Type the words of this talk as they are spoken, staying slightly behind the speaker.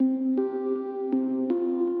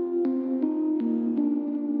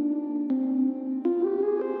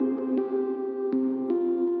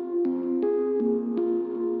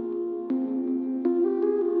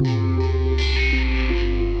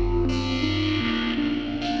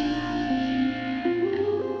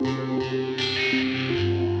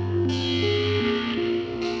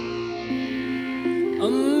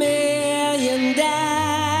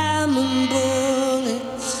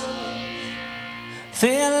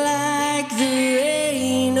the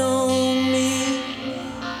rain on me.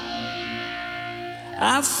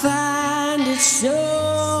 I find it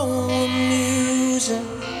so amusing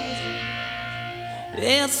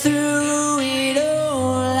that through it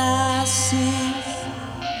all I see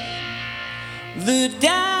the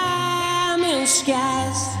diamond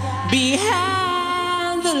skies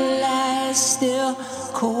behind the lights still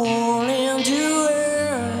calling to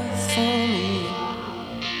earth for me.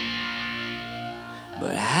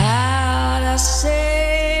 But how'd I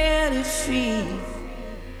set it free?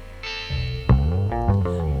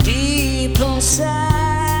 Deep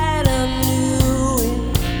inside I knew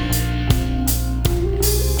it,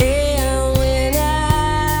 and when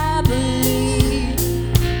I believe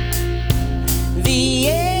the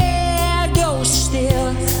air goes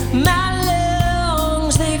still, my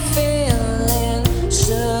lungs they fail, and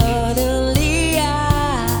suddenly I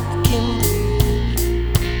can breathe.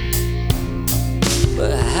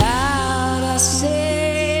 But how'd I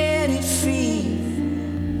set it free?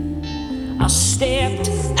 I stepped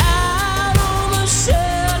out on the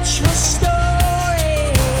search for stories,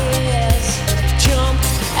 jumped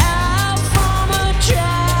out from a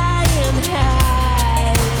giant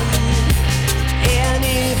height, and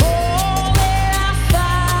if all that I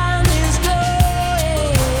find is glory,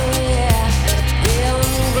 then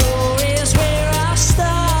glory's where I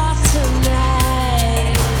start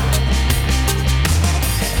tonight.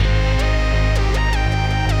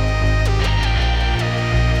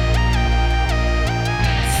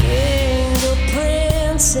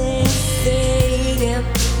 Fingerprints ain't fading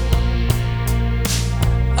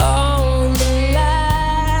on the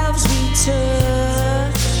lives we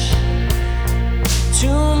touch.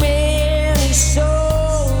 Too many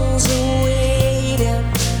souls are waiting,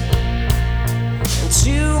 and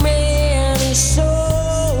too many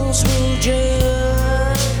souls will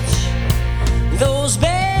judge. Those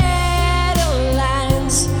bad